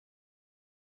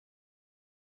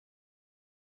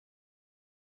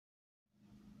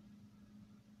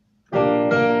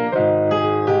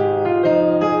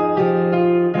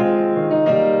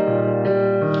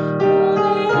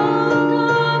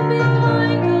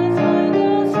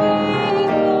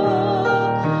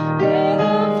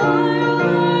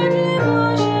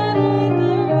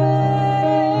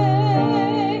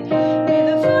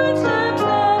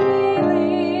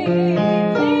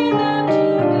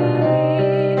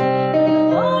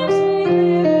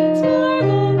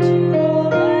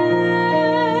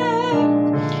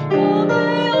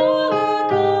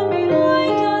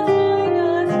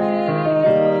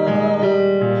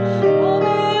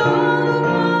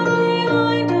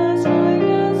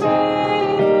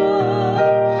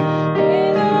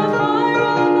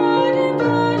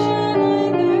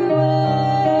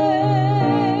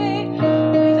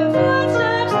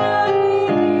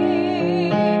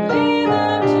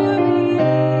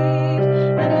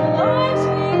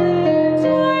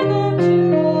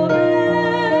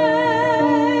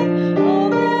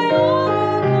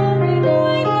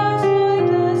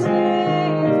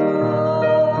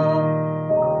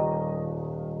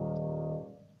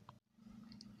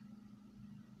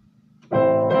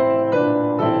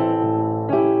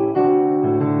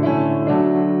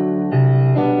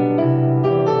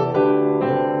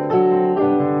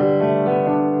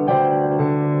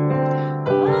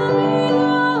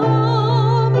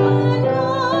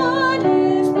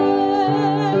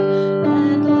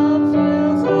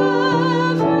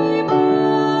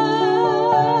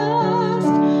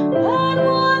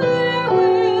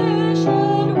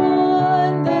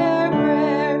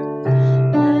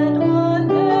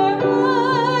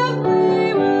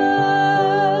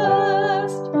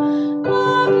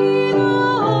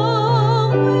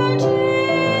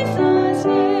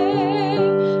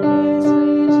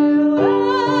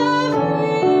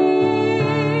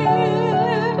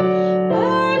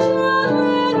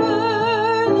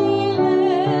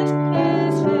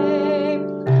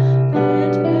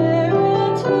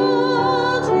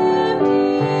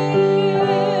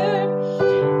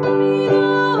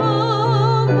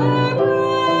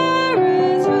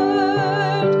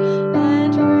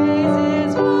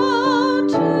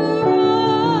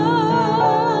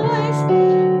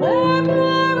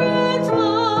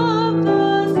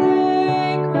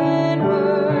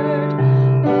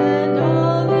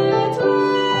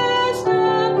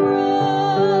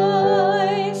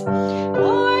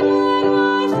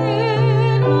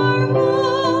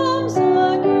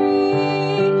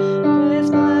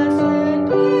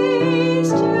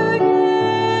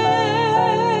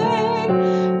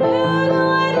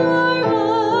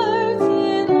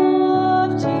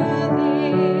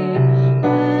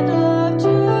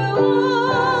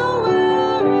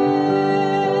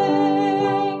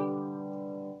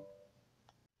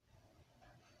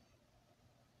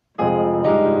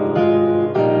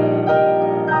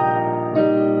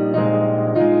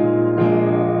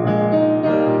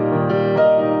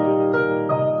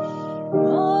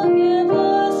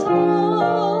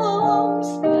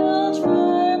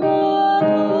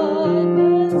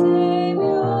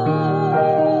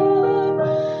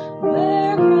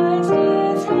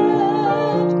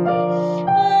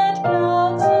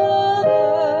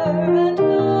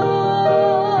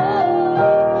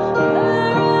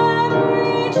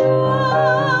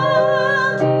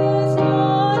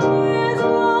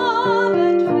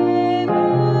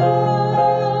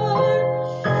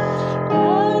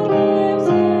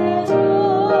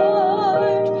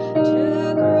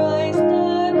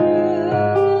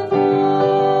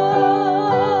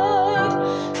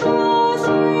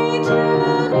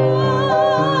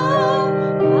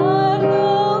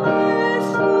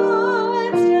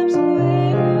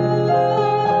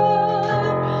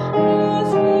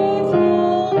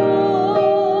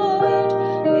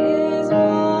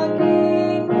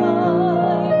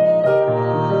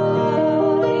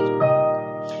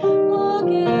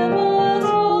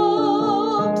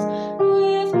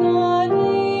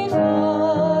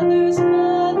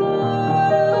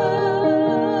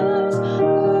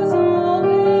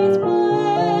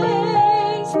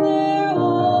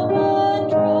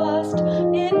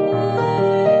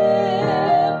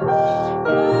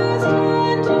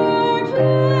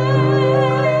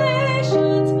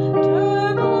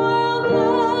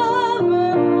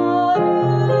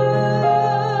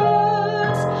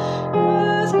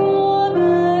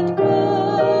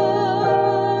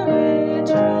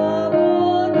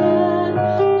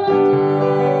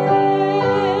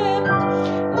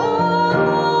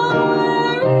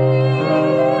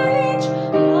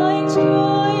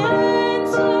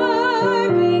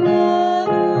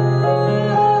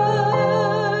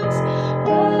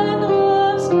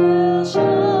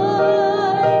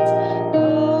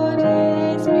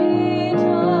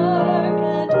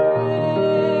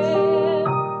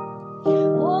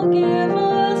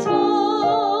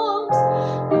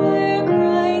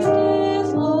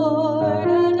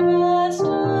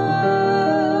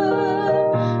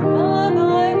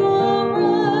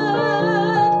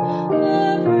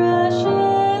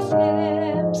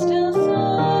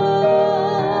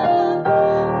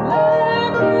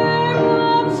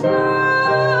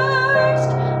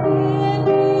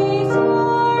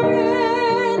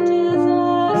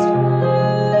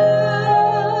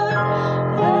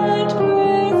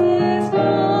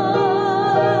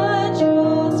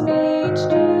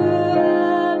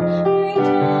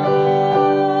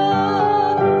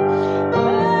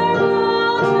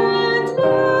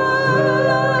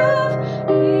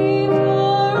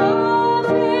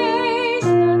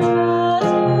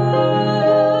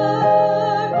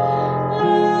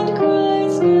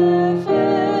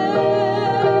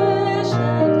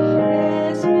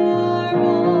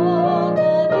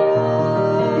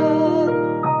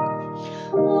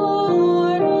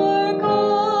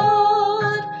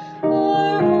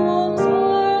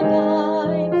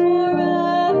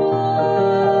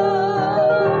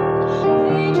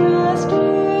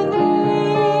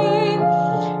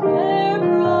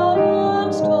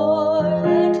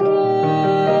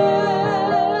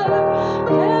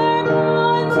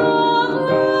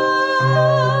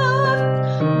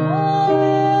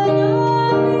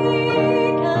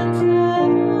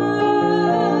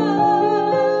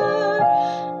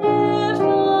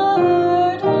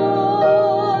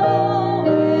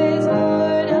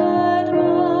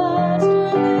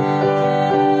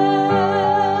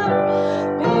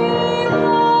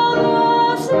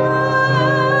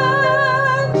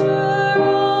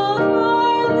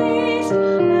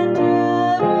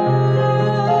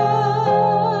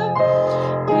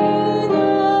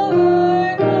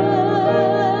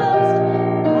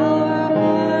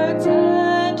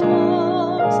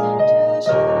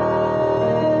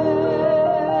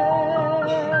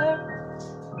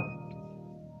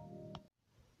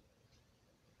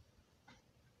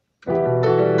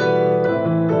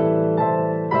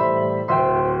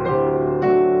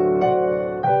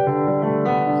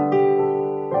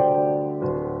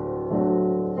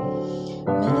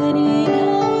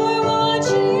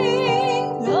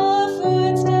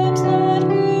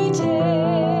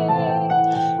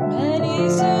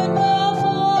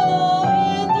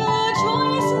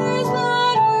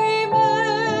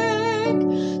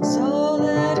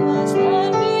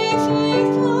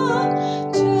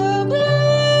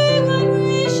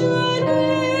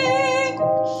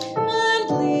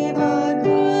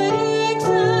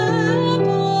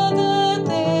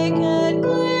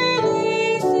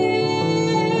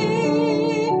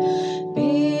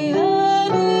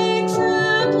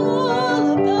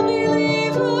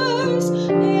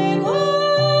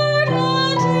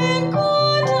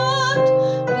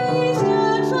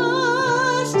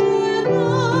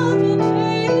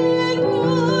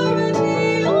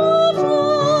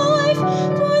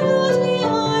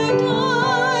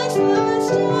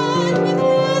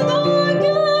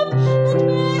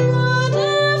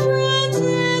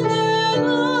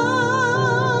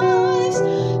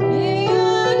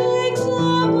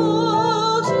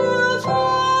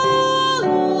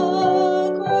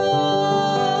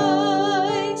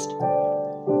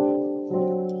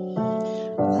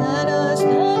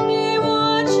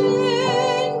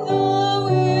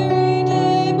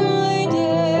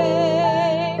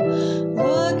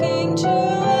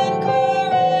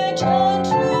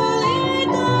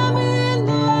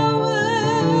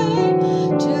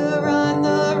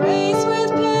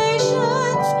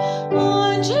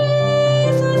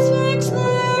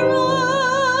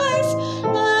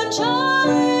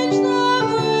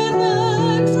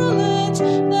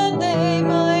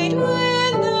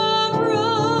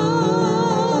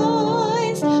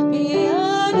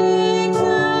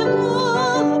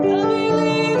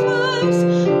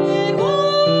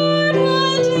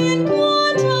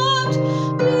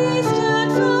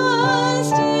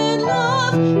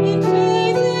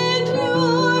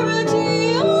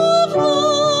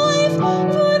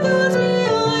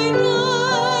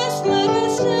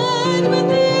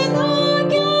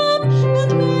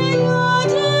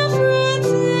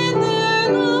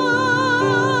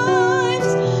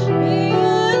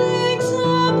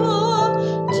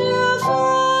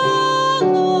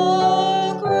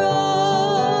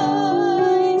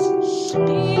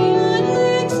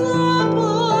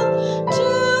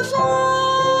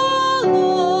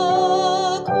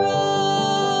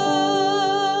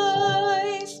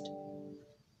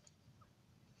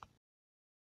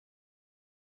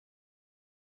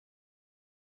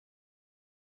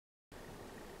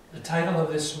The title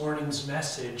of this morning's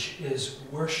message is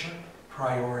Worship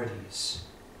Priorities.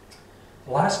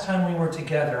 The last time we were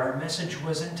together, our message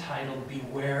was entitled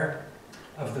Beware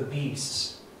of the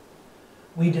Beasts.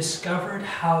 We discovered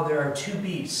how there are two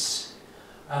beasts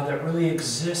that really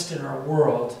exist in our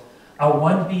world,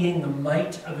 one being the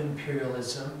might of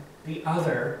imperialism, the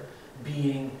other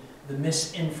being the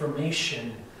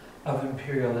misinformation of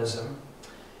imperialism,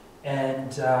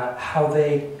 and how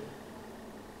they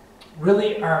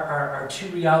really are two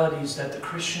realities that the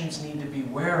Christians need to be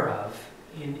aware of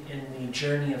in the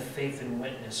journey of faith and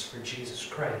witness for Jesus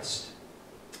Christ.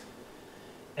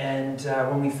 And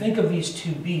when we think of these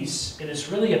two beasts, it is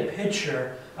really a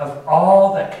picture of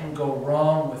all that can go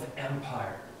wrong with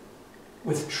empire,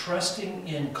 with trusting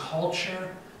in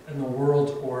culture and the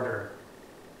world order.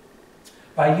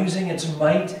 By using its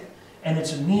might and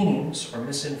its meanings, or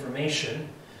misinformation,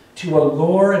 to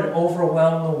allure and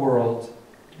overwhelm the world,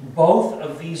 both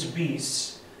of these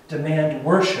beasts demand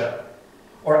worship,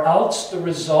 or else the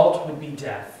result would be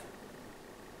death.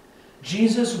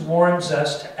 Jesus warns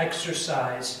us to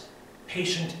exercise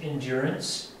patient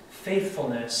endurance,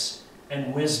 faithfulness,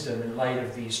 and wisdom in light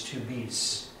of these two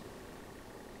beasts.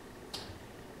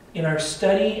 In our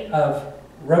study of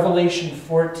Revelation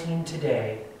 14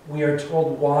 today, we are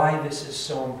told why this is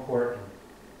so important.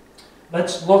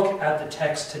 Let's look at the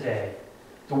text today.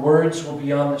 The words will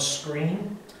be on the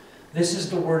screen. This is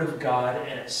the Word of God,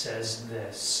 and it says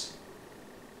this.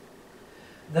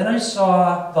 Then I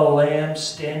saw the Lamb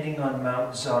standing on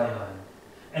Mount Zion,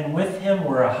 and with him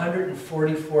were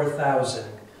 144,000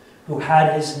 who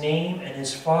had his name and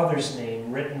his Father's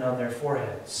name written on their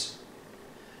foreheads.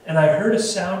 And I heard a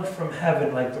sound from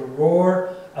heaven like the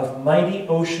roar of mighty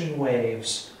ocean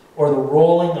waves, or the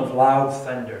rolling of loud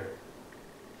thunder.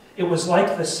 It was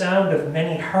like the sound of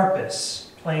many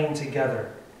harpists playing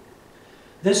together.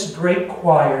 This great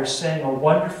choir sang a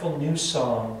wonderful new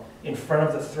song in front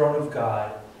of the throne of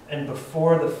God and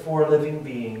before the four living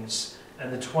beings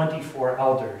and the 24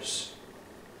 elders.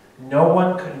 No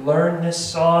one could learn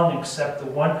this song except the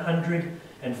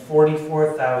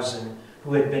 144,000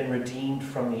 who had been redeemed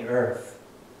from the earth.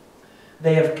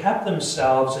 They have kept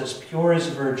themselves as pure as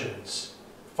virgins,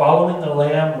 following the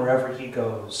Lamb wherever he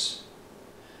goes.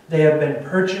 They have been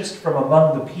purchased from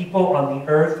among the people on the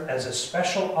earth as a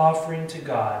special offering to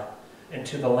God and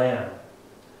to the Lamb.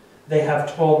 They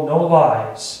have told no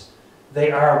lies.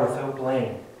 They are without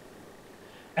blame.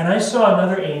 And I saw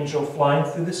another angel flying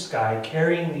through the sky,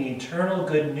 carrying the eternal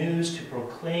good news to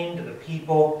proclaim to the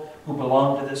people who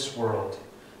belong to this world,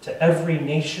 to every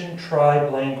nation,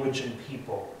 tribe, language, and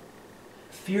people.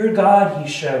 Fear God, he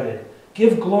shouted.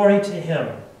 Give glory to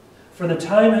him. For the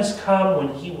time has come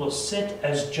when he will sit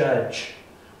as judge.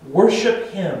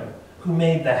 Worship him who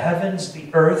made the heavens, the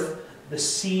earth, the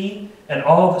sea, and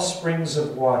all the springs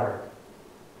of water.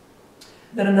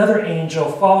 Then another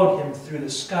angel followed him through the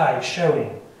sky,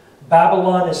 shouting,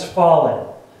 Babylon is fallen,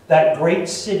 that great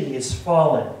city is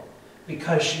fallen,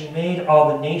 because she made all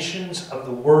the nations of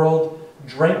the world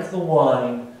drink the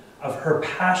wine of her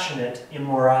passionate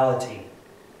immorality.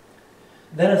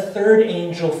 Then a third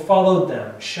angel followed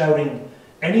them, shouting,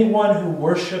 Anyone who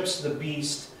worships the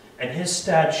beast and his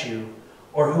statue,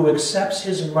 or who accepts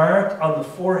his mark on the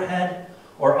forehead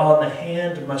or on the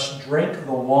hand, must drink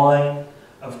the wine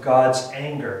of God's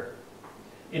anger.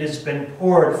 It has been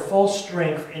poured full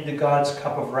strength into God's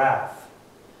cup of wrath,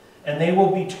 and they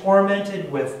will be tormented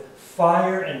with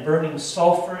fire and burning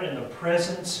sulfur in the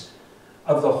presence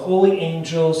of the holy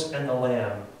angels and the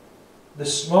Lamb. The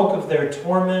smoke of their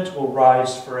torment will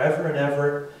rise forever and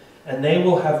ever, and they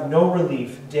will have no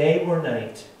relief day or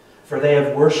night, for they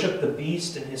have worshipped the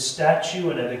beast and his statue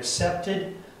and have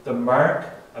accepted the mark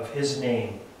of his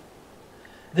name.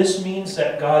 This means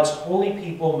that God's holy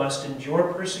people must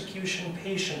endure persecution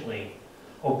patiently,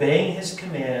 obeying his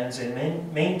commands and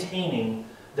maintaining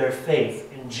their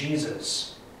faith in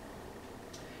Jesus.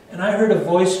 And I heard a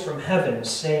voice from heaven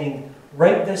saying,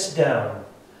 Write this down.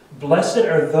 Blessed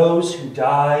are those who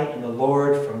die in the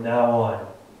Lord from now on.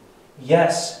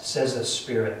 Yes, says the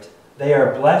Spirit, they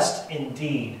are blessed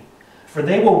indeed, for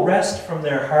they will rest from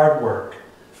their hard work,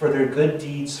 for their good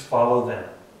deeds follow them.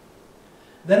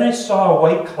 Then I saw a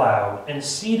white cloud, and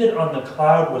seated on the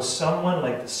cloud was someone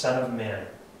like the Son of Man.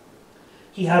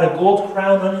 He had a gold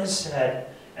crown on his head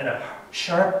and a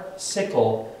sharp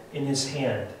sickle in his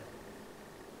hand.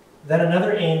 Then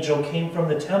another angel came from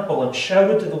the temple and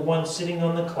shouted to the one sitting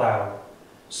on the cloud,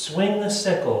 Swing the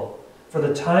sickle, for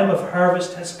the time of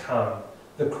harvest has come.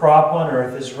 The crop on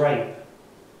earth is ripe.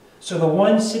 So the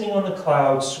one sitting on the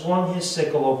cloud swung his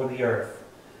sickle over the earth,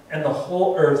 and the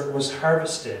whole earth was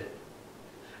harvested.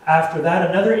 After that,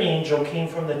 another angel came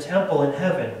from the temple in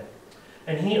heaven,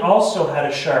 and he also had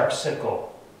a sharp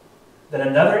sickle. Then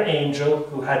another angel,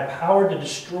 who had power to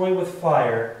destroy with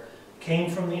fire, came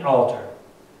from the altar.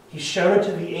 He shouted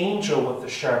to the angel with the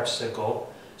sharp sickle,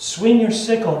 "Swing your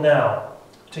sickle now,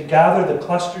 to gather the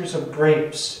clusters of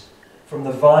grapes from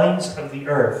the vines of the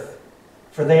earth,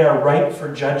 for they are ripe for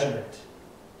judgment."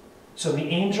 So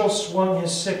the angel swung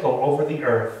his sickle over the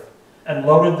earth and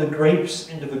loaded the grapes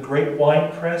into the great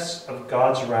winepress of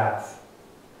God's wrath.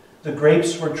 The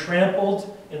grapes were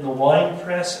trampled in the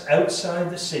winepress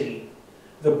outside the city.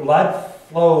 The blood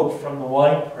flowed from the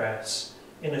winepress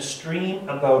in a stream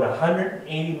about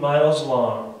 180 miles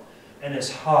long and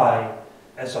as high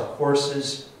as a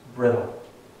horse's bridle.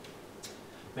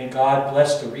 May God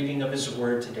bless the reading of his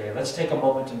word today. Let's take a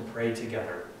moment and pray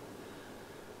together.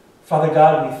 Father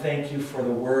God, we thank you for the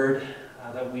word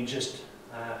that we just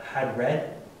had read.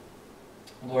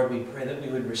 Lord, we pray that we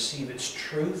would receive its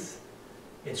truth,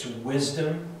 its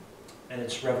wisdom, and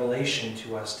its revelation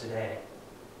to us today.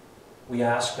 We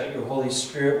ask that your Holy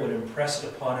Spirit would impress it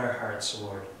upon our hearts,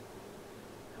 Lord.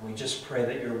 And we just pray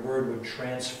that your word would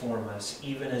transform us,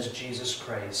 even as Jesus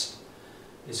Christ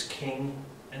is King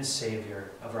and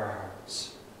Savior of our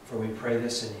hearts. For we pray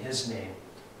this in his name.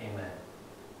 Amen.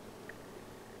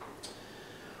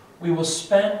 We will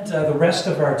spend the rest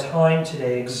of our time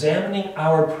today examining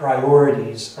our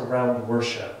priorities around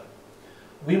worship.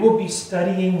 We will be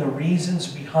studying the reasons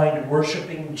behind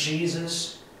worshiping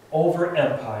Jesus over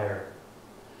empire.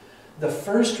 The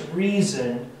first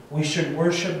reason we should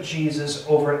worship Jesus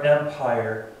over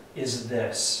empire is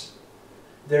this: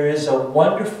 there is a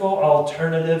wonderful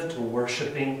alternative to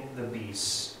worshiping the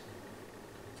beasts.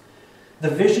 The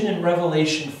vision in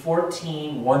Revelation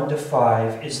 14,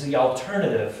 1-5 is the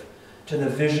alternative to the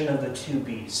vision of the two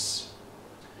beasts.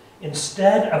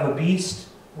 Instead of a beast,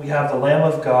 we have the Lamb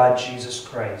of God, Jesus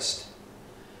Christ.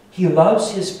 He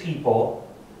loves his people,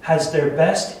 has their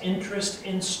best interest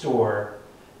in store,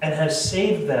 and has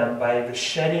saved them by the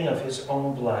shedding of his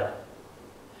own blood.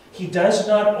 He does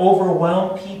not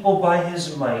overwhelm people by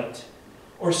his might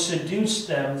or seduce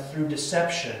them through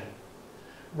deception.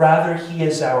 Rather, he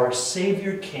is our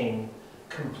Savior King,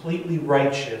 completely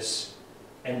righteous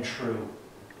and true.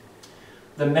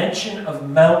 The mention of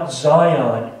Mount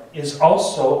Zion is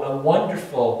also a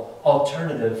wonderful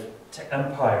alternative to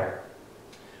empire.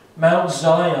 Mount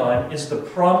Zion is the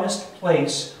promised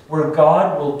place where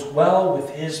God will dwell with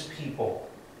his people,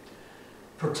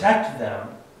 protect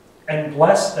them, and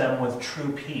bless them with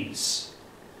true peace.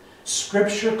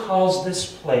 Scripture calls this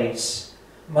place,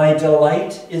 "My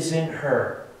delight is in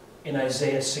her," in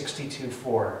Isaiah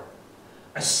 62:4.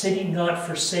 A city not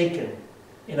forsaken,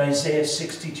 in Isaiah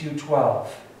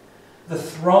 62:12. The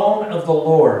throne of the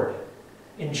Lord,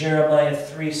 in Jeremiah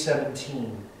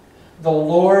 3:17. The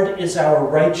Lord is our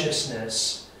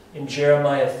righteousness, in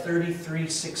Jeremiah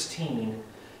 33:16.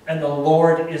 And the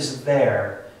Lord is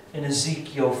there, in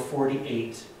Ezekiel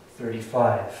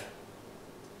 48:35.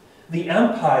 The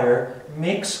empire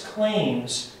makes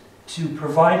claims to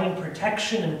providing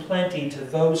protection and plenty to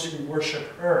those who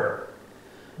worship her.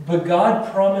 But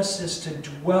God promises to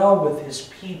dwell with his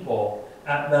people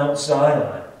at Mount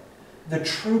Zion, the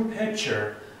true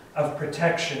picture of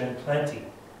protection and plenty.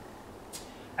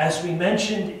 As we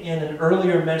mentioned in an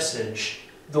earlier message,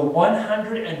 the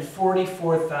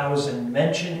 144,000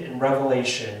 mentioned in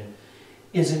Revelation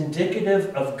is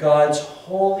indicative of God's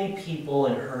holy people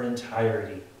in her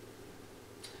entirety.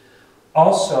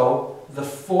 Also, the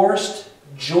forced,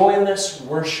 joyless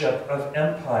worship of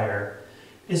empire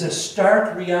is a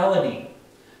stark reality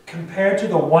compared to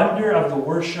the wonder of the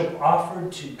worship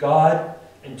offered to God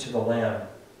and to the Lamb.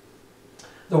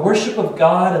 The worship of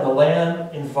God and the Lamb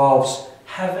involves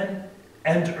heaven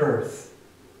and earth.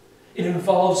 It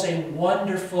involves a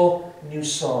wonderful new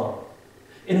song.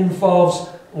 It involves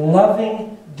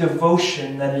loving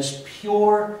devotion that is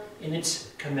pure in its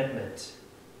commitment.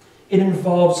 It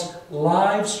involves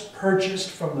lives purchased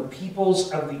from the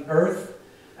peoples of the earth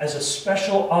as a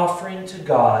special offering to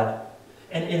God,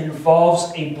 and it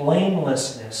involves a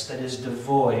blamelessness that is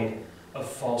devoid of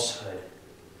falsehood.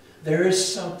 There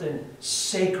is something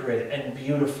sacred and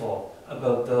beautiful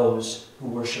about those who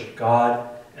worship God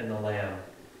and the Lamb.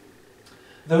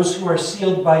 Those who are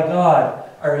sealed by God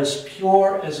are as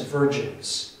pure as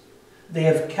virgins. They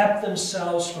have kept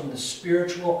themselves from the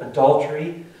spiritual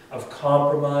adultery of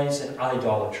compromise and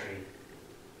idolatry.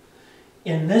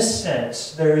 In this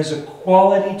sense, there is a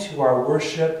quality to our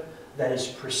worship that is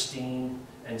pristine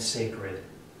and sacred.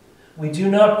 We do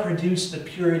not produce the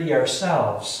purity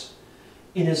ourselves.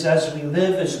 It is as we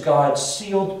live as God's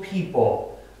sealed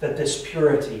people that this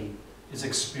purity is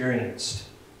experienced.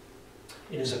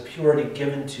 It is a purity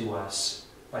given to us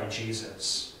by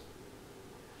Jesus.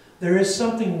 There is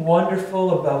something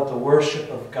wonderful about the worship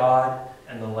of God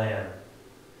and the Lamb.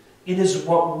 It is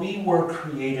what we were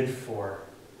created for.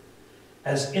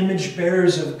 As image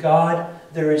bearers of God,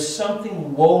 there is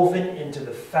something woven into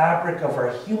the fabric of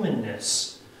our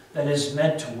humanness that is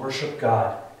meant to worship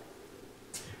God.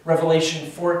 Revelation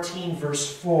 14,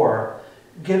 verse 4,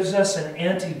 gives us an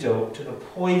antidote to the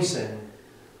poison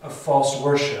of false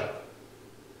worship.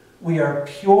 We are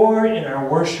pure in our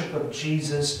worship of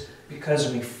Jesus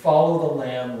because we follow the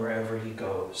Lamb wherever he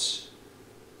goes.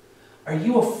 Are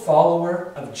you a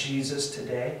follower of Jesus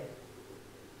today?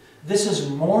 This is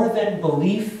more than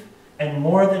belief and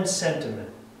more than sentiment.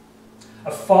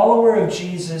 A follower of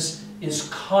Jesus is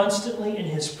constantly in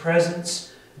his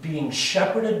presence, being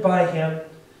shepherded by him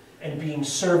and being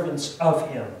servants of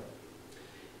him.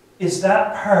 Is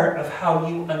that part of how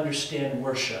you understand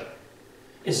worship?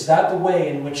 Is that the way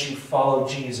in which you follow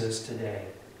Jesus today?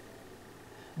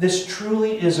 This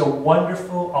truly is a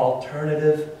wonderful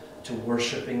alternative to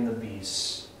worshiping the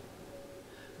beasts.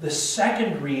 The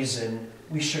second reason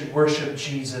we should worship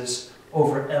Jesus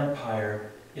over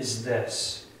empire is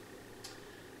this.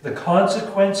 The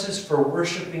consequences for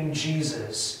worshiping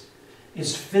Jesus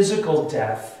is physical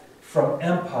death from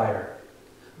empire,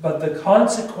 but the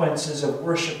consequences of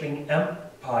worshiping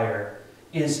empire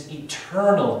is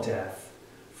eternal death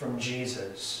from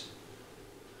Jesus.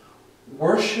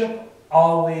 Worship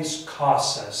always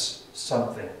costs us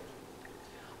something.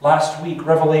 Last week,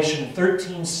 Revelation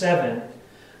 13:7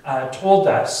 told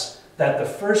us that the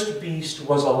first beast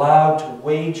was allowed to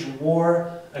wage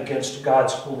war against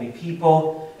God's holy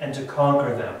people and to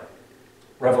conquer them.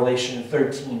 Revelation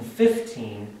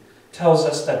 13:15 tells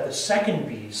us that the second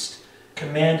beast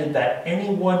commanded that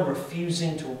anyone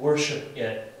refusing to worship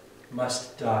it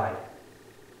must die.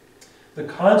 The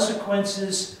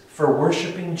consequences for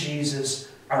worshiping Jesus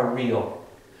are real.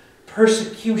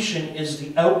 Persecution is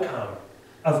the outcome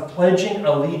of pledging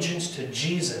allegiance to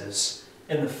Jesus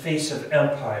in the face of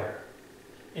empire.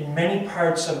 In many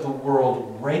parts of the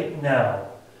world right now,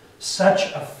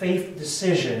 such a faith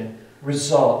decision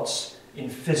results in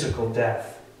physical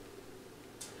death.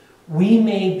 We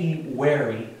may be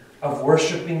wary of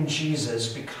worshiping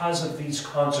Jesus because of these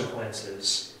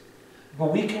consequences,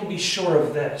 but we can be sure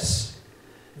of this.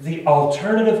 The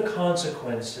alternative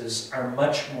consequences are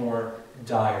much more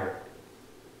dire.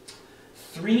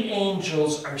 3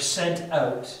 angels are sent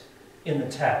out in the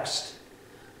text.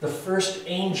 The first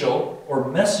angel, or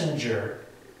messenger,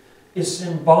 is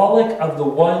symbolic of the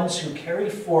ones who carry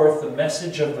forth the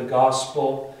message of the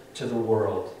gospel to the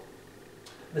world.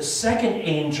 The second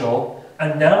angel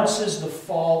announces the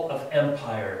fall of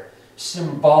empire,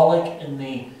 symbolic in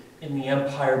the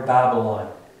empire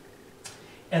Babylon.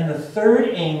 And the third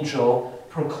angel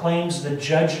proclaims the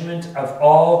judgment of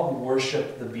all who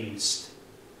worship the beast.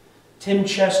 Tim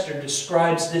Chester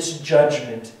describes this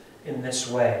judgment in this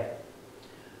way.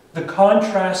 The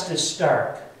contrast is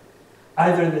stark.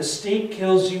 Either the state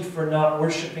kills you for not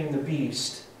worshiping the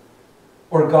beast,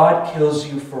 or God kills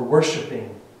you for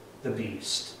worshiping the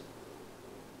beast.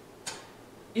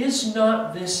 Is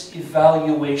not this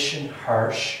evaluation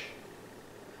harsh?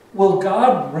 Will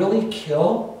God really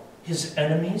kill his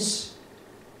enemies?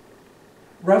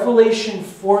 Revelation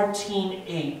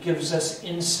 14:8 gives us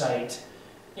insight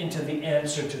into the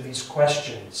answer to these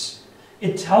questions.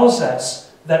 It tells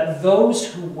us that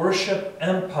those who worship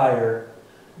empire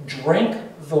drank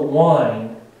the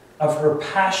wine of her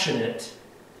passionate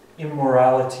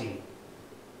immorality.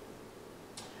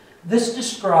 This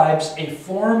describes a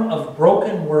form of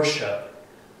broken worship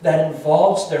that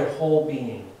involves their whole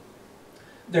being.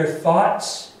 Their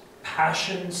thoughts,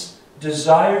 passions,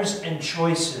 desires, and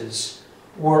choices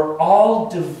were all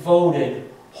devoted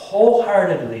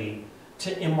wholeheartedly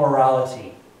to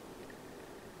immorality.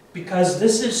 Because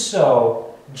this is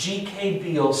so, G.K.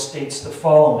 Beale states the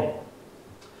following: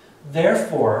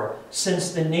 therefore,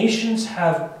 since the nations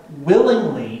have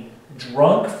willingly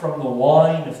drunk from the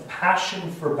wine of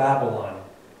passion for Babylon,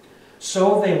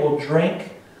 so they will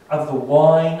drink of the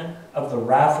wine of the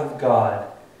wrath of God,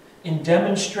 in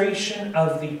demonstration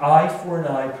of the eye for an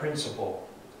eye principle.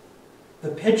 The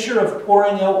picture of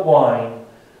pouring out wine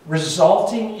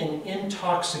resulting in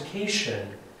intoxication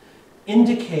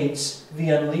indicates the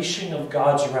unleashing of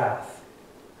God's wrath,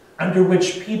 under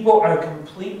which people are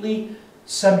completely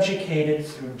subjugated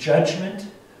through judgment,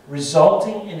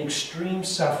 resulting in extreme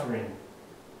suffering.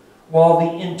 While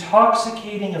the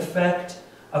intoxicating effect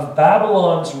of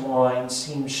Babylon's wine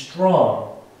seems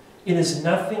strong, it is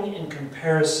nothing in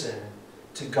comparison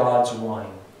to God's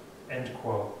wine. End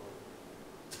quote.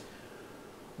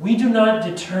 We do not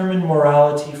determine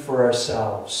morality for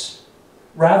ourselves.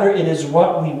 Rather, it is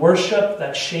what we worship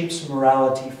that shapes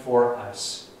morality for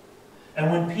us.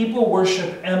 And when people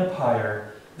worship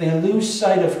empire, they lose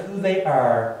sight of who they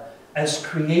are as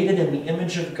created in the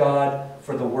image of God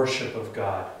for the worship of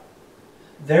God.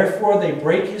 Therefore, they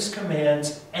break his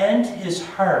commands and his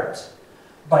heart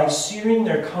by searing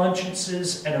their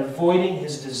consciences and avoiding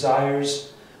his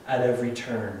desires at every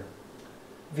turn.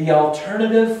 The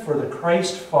alternative for the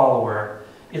Christ follower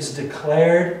is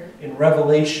declared in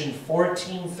Revelation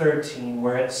 14:13,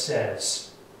 where it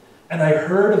says, "And I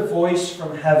heard a voice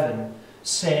from heaven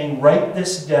saying, 'Write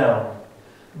this down.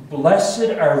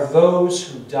 Blessed are those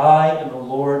who die in the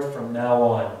Lord from now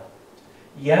on.'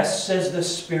 Yes, says the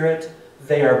Spirit,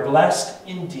 they are blessed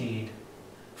indeed,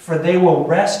 for they will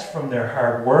rest from their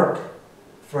hard work,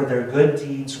 for their good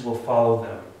deeds will follow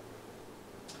them."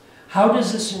 How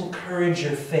does this encourage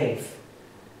your faith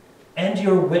and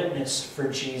your witness for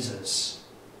Jesus?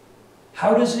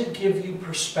 How does it give you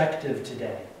perspective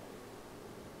today?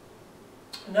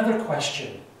 Another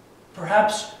question.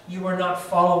 Perhaps you are not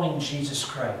following Jesus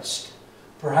Christ.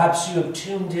 Perhaps you have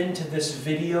tuned into this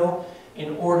video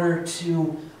in order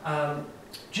to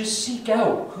just seek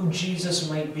out who Jesus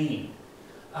might be.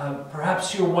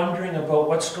 Perhaps you're wondering about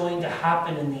what's going to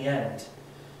happen in the end.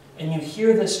 And you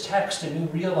hear this text and you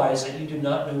realize that you do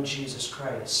not know Jesus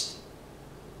Christ.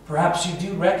 Perhaps you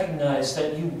do recognize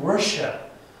that you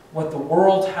worship what the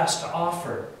world has to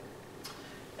offer.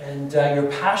 And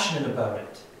you're passionate about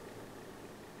it.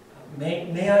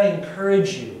 May I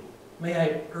encourage you, may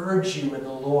I urge you in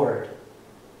the Lord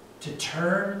to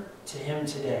turn to him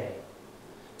today.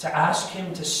 To ask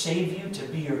him to save you, to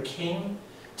be your king,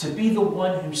 to be the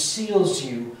one who seals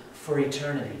you for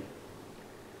eternity.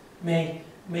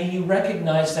 May you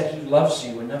recognize that he loves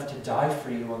you enough to die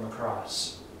for you on the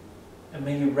cross. And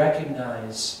may you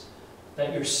recognize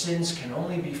that your sins can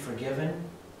only be forgiven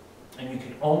and you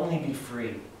can only be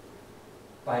free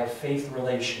by a faith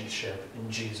relationship in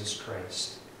Jesus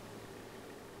Christ.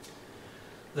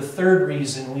 The third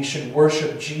reason we should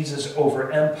worship Jesus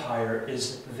over empire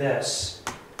is this.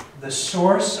 The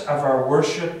source of our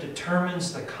worship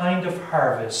determines the kind of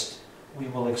harvest we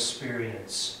will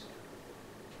experience.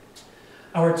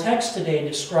 Our text today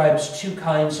describes two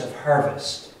kinds of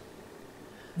harvest.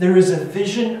 There is a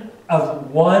vision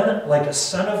of one like a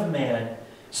son of man,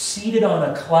 seated on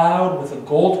a cloud with a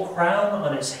gold crown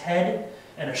on his head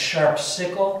and a sharp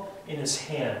sickle in his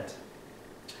hand.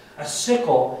 A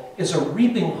sickle is a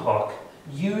reaping hook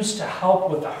used to help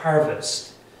with the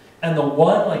harvest, and the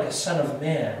one like a son of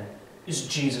man is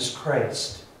Jesus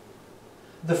Christ.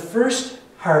 The first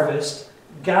harvest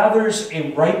gathers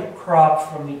a ripe crop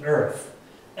from the earth,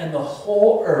 and the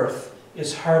whole earth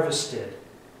is harvested.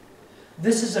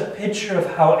 This is a picture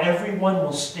of how everyone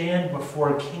will stand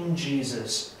before King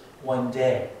Jesus one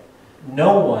day.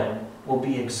 No one will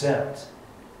be exempt.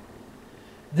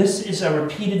 This is a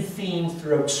repeated theme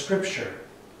throughout Scripture.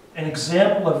 An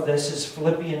example of this is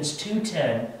Philippians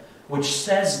 2:10, which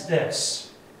says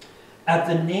this, "At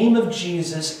the name of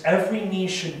Jesus, every knee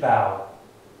should bow,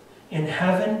 in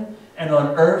heaven and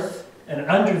on earth and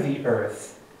under the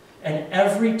earth, and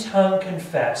every tongue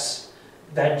confess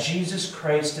that Jesus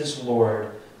Christ is Lord,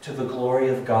 to the glory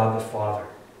of God the Father."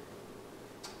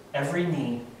 Every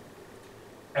knee,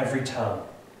 every tongue.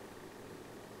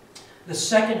 The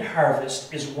second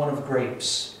harvest is one of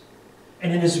grapes,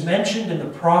 and it is mentioned in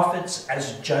the prophets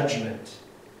as judgment.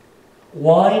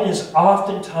 Wine is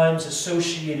oftentimes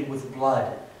associated with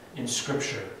blood in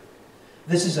Scripture.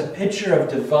 This is a picture of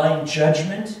divine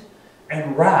judgment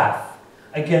and wrath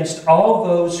against all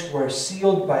those who are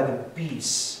sealed by the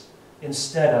beasts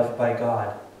instead of by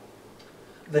God.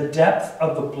 The depth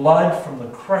of the blood from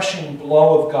the crushing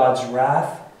blow of God's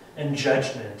wrath and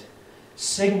judgment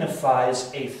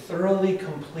signifies a thoroughly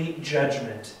complete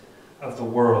judgment of the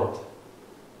world.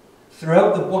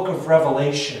 Throughout the book of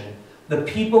Revelation, the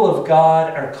people of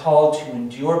God are called to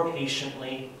endure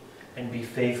patiently and be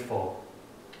faithful.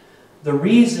 The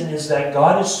reason is that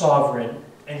God is sovereign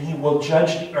and he will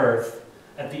judge the earth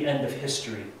at the end of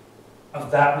history.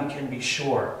 Of that we can be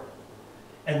sure.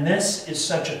 And this is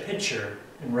such a picture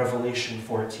in Revelation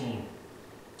 14.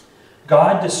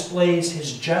 God displays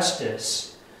his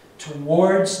justice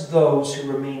towards those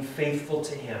who remain faithful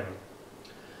to him.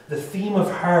 The theme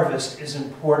of harvest is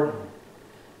important.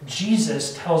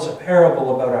 Jesus tells a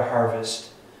parable about a harvest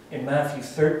in Matthew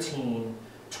 13,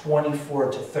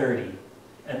 24-30.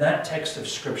 And that text of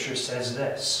Scripture says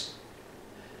this.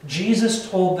 Jesus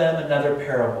told them another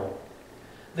parable.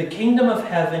 "The kingdom of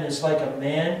heaven is like a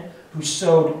man who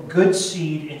sowed good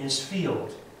seed in his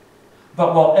field.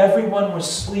 But while everyone was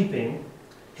sleeping,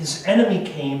 his enemy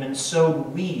came and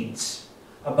sowed weeds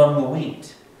among the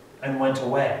wheat and went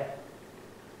away.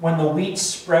 When the wheat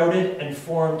sprouted and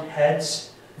formed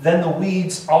heads, then the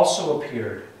weeds also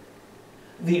appeared.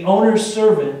 The owner's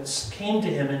servants came to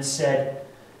him and said,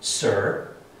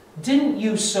 "Sir, didn't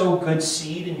you sow good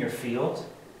seed in your field?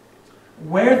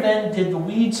 Where then did the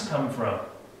weeds come from?"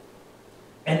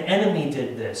 "An enemy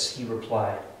did this," he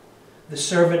replied. The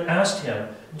servant asked him,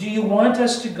 "Do you want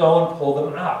us to go and pull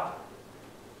them up?"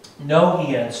 "No,"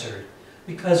 he answered,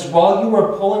 "because while you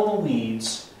are pulling the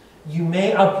weeds, you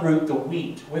may uproot the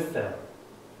wheat with them.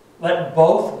 Let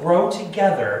both grow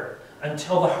together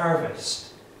until the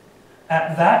harvest.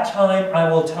 At that time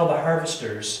I will tell the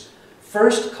harvesters,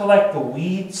 'First collect the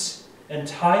weeds and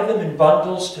tie them in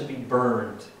bundles to be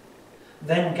burned.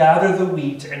 Then gather the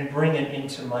wheat and bring it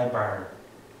into my barn.'"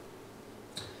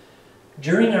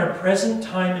 During our present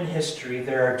time in history,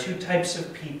 there are two types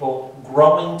of people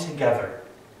growing together.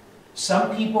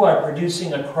 Some people are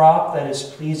producing a crop that is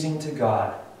pleasing to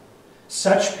God.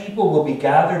 Such people will be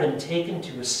gathered and taken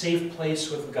to a safe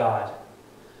place with God.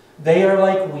 They are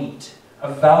like wheat, a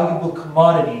valuable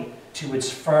commodity to its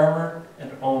farmer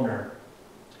and owner.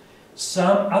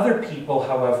 Some other people,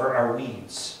 however, are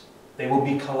weeds. They will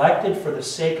be collected for the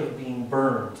sake of being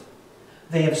burned.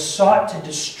 They have sought to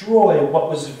destroy what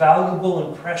was valuable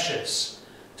and precious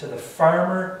to the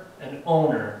farmer and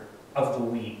owner of the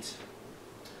wheat.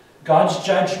 God's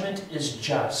judgment is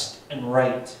just and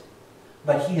right,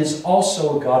 but he is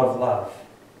also a God of love.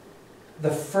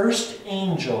 The first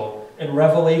angel in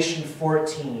Revelation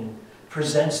 14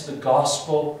 presents the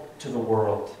gospel to the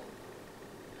world.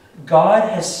 God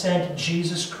has sent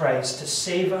Jesus Christ to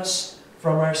save us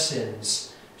from our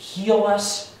sins, heal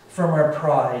us from our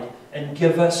pride, and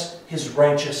give us his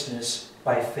righteousness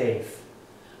by faith.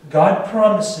 God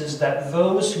promises that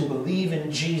those who believe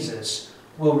in Jesus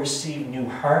will receive new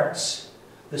hearts,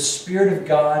 the Spirit of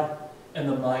God, and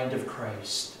the mind of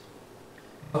Christ.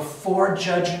 Before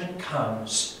judgment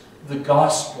comes, the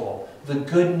gospel, the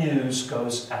good news,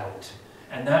 goes out.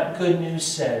 And that good news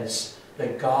says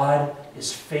that God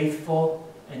is faithful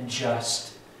and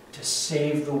just to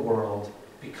save the world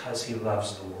because he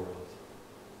loves the world.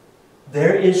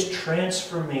 There is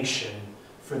transformation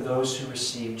for those who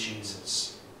receive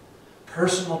Jesus.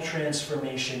 Personal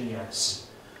transformation, yes,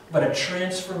 but a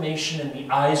transformation in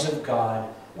the eyes of God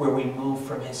where we move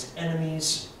from his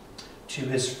enemies to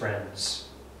his friends.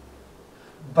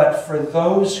 But for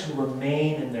those who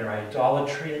remain in their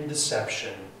idolatry and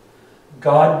deception,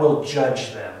 God will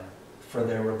judge them for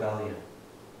their rebellion.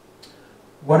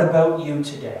 What about you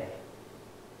today?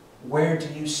 Where do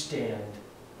you stand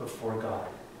before God?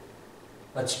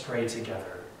 Let's pray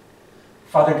together.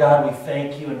 Father God, we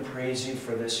thank you and praise you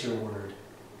for this, your word.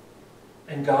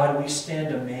 And God, we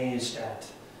stand amazed at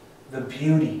the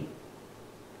beauty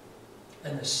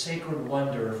and the sacred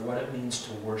wonder of what it means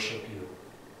to worship you.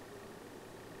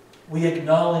 We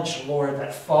acknowledge, Lord,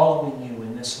 that following you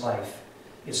in this life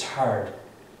is hard.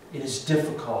 It is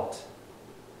difficult.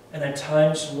 And at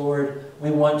times, Lord,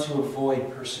 we want to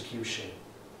avoid persecution.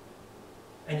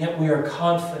 And yet we are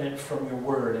confident from your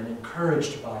word and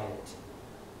encouraged by it,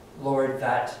 Lord,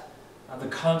 that the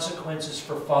consequences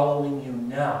for following you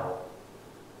now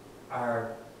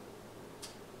are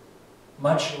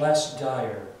much less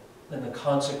dire than the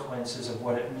consequences of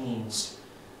what it means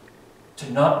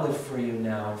to not live for you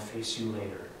now and face you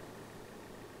later.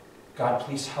 God,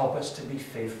 please help us to be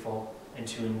faithful and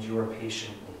to endure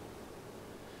patiently.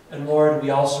 And Lord, we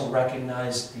also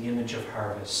recognize the image of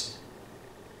harvest.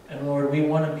 And Lord, we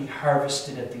want to be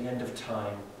harvested at the end of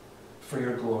time for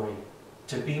your glory,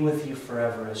 to be with you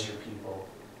forever as your people,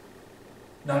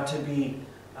 not to be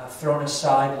thrown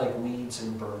aside like weeds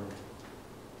and burned.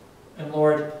 And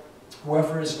Lord,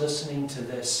 whoever is listening to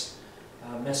this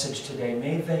message today,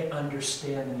 may they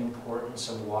understand the importance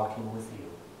of walking with you.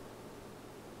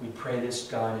 We pray this,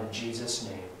 God, in Jesus'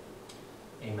 name.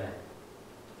 Amen.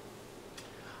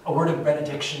 A word of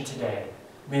benediction today.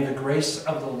 May the grace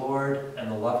of the Lord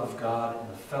and the love of God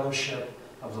and the fellowship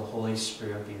of the Holy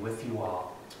Spirit be with you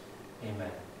all.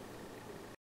 Amen.